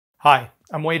Hi,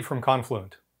 I'm Wade from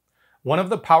Confluent. One of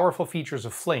the powerful features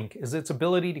of Flink is its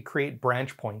ability to create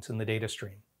branch points in the data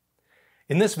stream.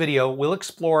 In this video, we'll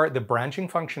explore the branching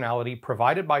functionality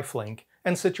provided by Flink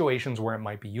and situations where it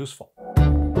might be useful.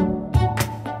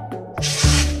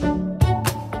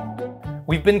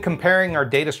 We've been comparing our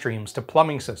data streams to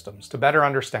plumbing systems to better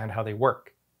understand how they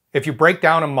work. If you break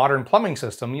down a modern plumbing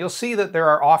system, you'll see that there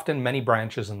are often many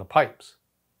branches in the pipes.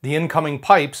 The incoming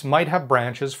pipes might have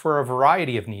branches for a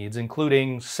variety of needs,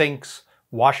 including sinks,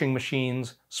 washing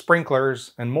machines,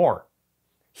 sprinklers, and more.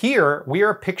 Here, we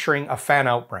are picturing a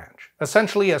fan-out branch.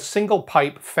 Essentially, a single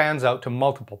pipe fans out to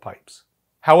multiple pipes.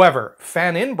 However,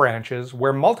 fan-in branches,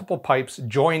 where multiple pipes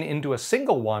join into a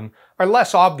single one, are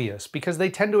less obvious because they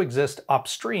tend to exist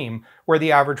upstream where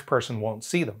the average person won't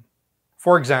see them.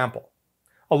 For example,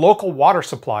 a local water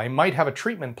supply might have a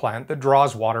treatment plant that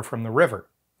draws water from the river.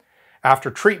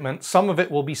 After treatment, some of it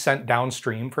will be sent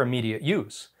downstream for immediate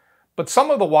use, but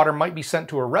some of the water might be sent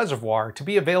to a reservoir to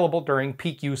be available during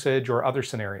peak usage or other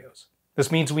scenarios.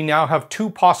 This means we now have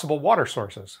two possible water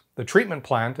sources, the treatment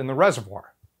plant and the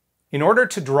reservoir. In order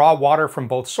to draw water from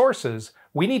both sources,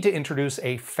 we need to introduce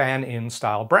a fan-in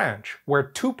style branch, where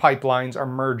two pipelines are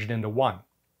merged into one.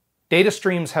 Data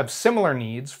streams have similar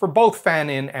needs for both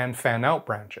fan-in and fan-out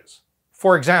branches.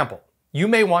 For example, you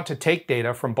may want to take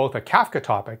data from both a Kafka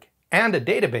topic and a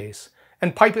database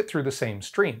and pipe it through the same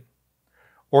stream.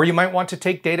 Or you might want to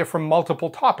take data from multiple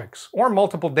topics or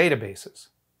multiple databases.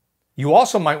 You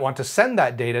also might want to send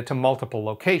that data to multiple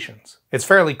locations. It's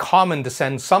fairly common to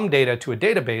send some data to a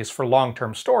database for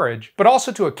long-term storage, but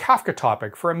also to a Kafka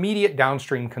topic for immediate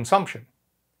downstream consumption.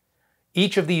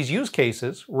 Each of these use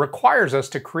cases requires us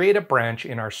to create a branch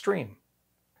in our stream.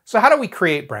 So how do we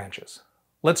create branches?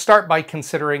 Let's start by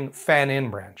considering fan-in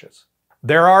branches.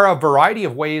 There are a variety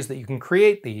of ways that you can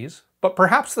create these, but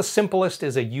perhaps the simplest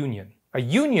is a union. A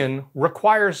union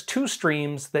requires two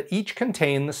streams that each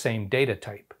contain the same data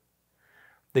type.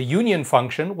 The union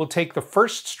function will take the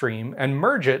first stream and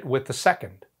merge it with the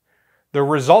second. The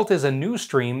result is a new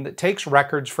stream that takes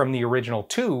records from the original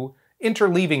two,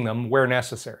 interleaving them where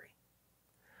necessary.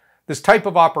 This type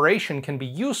of operation can be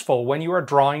useful when you are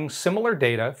drawing similar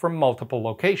data from multiple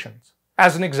locations.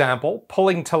 As an example,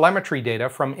 pulling telemetry data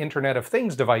from Internet of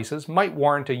Things devices might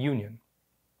warrant a union.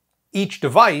 Each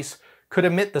device could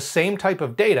emit the same type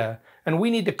of data, and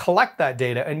we need to collect that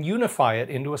data and unify it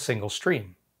into a single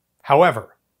stream.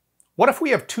 However, what if we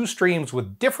have two streams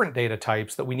with different data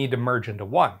types that we need to merge into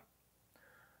one?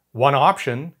 One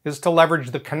option is to leverage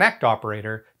the connect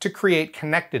operator to create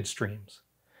connected streams.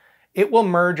 It will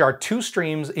merge our two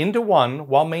streams into one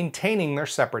while maintaining their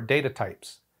separate data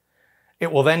types.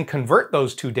 It will then convert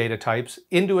those two data types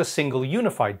into a single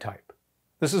unified type.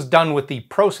 This is done with the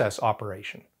process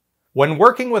operation. When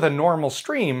working with a normal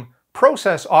stream,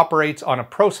 process operates on a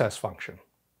process function.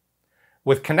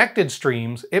 With connected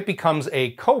streams, it becomes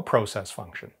a co-process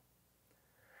function.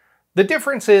 The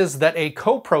difference is that a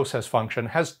co-process function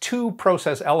has two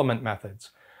process element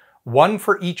methods, one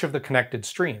for each of the connected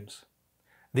streams.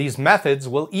 These methods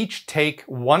will each take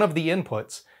one of the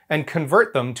inputs and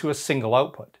convert them to a single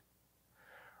output.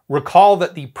 Recall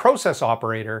that the process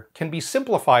operator can be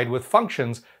simplified with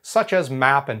functions such as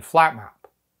map and flatmap.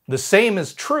 The same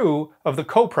is true of the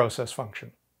coprocess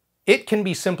function. It can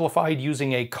be simplified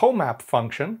using a comap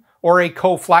function or a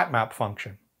coflatmap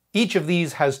function. Each of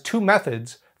these has two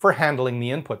methods for handling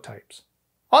the input types.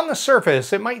 On the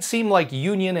surface, it might seem like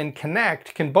union and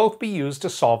connect can both be used to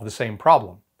solve the same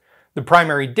problem. The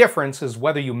primary difference is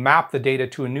whether you map the data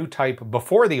to a new type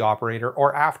before the operator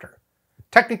or after.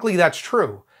 Technically, that's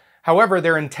true. However,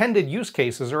 their intended use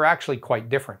cases are actually quite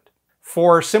different.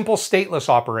 For simple stateless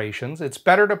operations, it's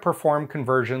better to perform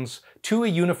conversions to a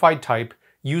unified type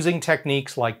using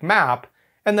techniques like map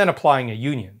and then applying a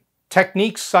union.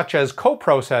 Techniques such as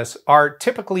coprocess are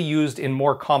typically used in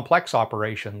more complex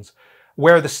operations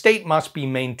where the state must be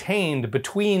maintained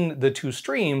between the two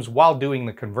streams while doing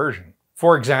the conversion.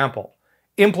 For example,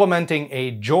 implementing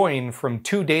a join from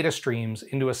two data streams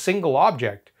into a single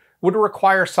object would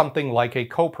require something like a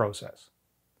coprocess.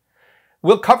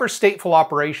 We'll cover stateful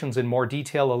operations in more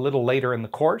detail a little later in the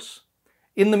course.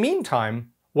 In the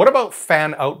meantime, what about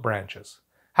fan-out branches?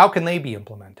 How can they be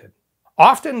implemented?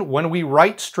 Often when we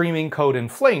write streaming code in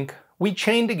Flink, we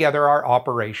chain together our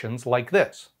operations like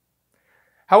this.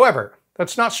 However,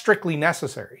 that's not strictly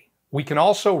necessary. We can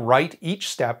also write each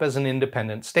step as an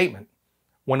independent statement.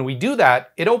 When we do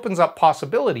that, it opens up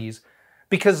possibilities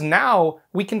because now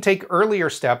we can take earlier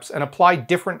steps and apply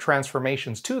different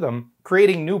transformations to them,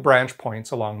 creating new branch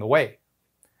points along the way.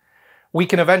 We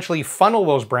can eventually funnel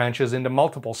those branches into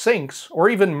multiple sinks, or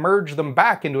even merge them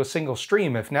back into a single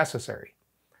stream if necessary.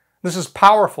 This is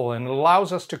powerful and it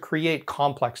allows us to create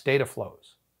complex data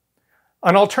flows.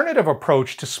 An alternative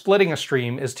approach to splitting a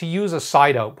stream is to use a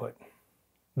side output.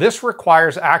 This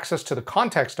requires access to the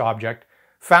context object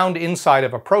found inside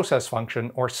of a process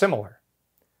function or similar.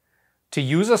 To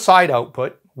use a side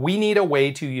output, we need a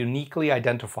way to uniquely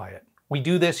identify it. We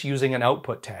do this using an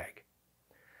output tag.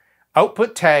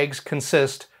 Output tags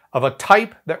consist of a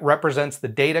type that represents the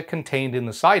data contained in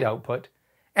the side output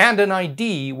and an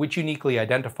ID which uniquely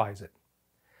identifies it.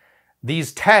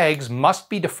 These tags must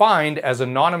be defined as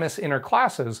anonymous inner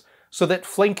classes so that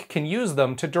Flink can use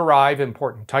them to derive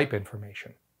important type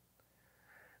information.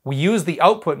 We use the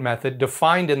output method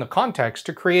defined in the context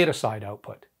to create a side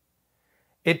output.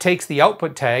 It takes the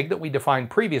output tag that we defined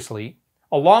previously,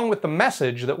 along with the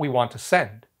message that we want to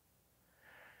send.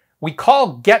 We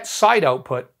call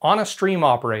getSideOutput on a stream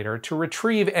operator to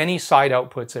retrieve any side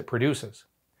outputs it produces.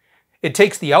 It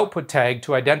takes the output tag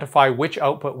to identify which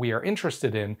output we are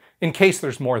interested in case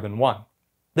there's more than one.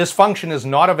 This function is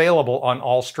not available on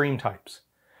all stream types.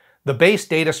 The base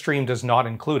data stream does not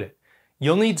include it.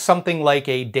 You'll need something like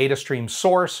a data stream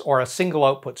source or a single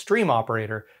output stream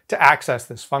operator to access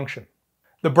this function.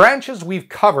 The branches we've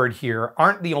covered here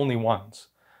aren't the only ones.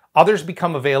 Others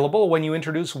become available when you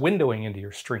introduce windowing into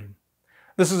your stream.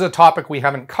 This is a topic we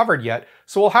haven't covered yet,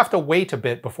 so we'll have to wait a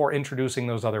bit before introducing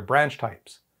those other branch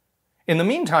types. In the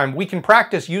meantime, we can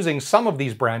practice using some of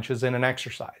these branches in an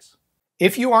exercise.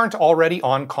 If you aren't already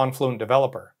on Confluent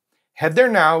Developer, head there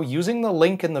now using the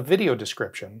link in the video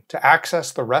description to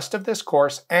access the rest of this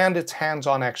course and its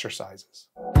hands-on exercises.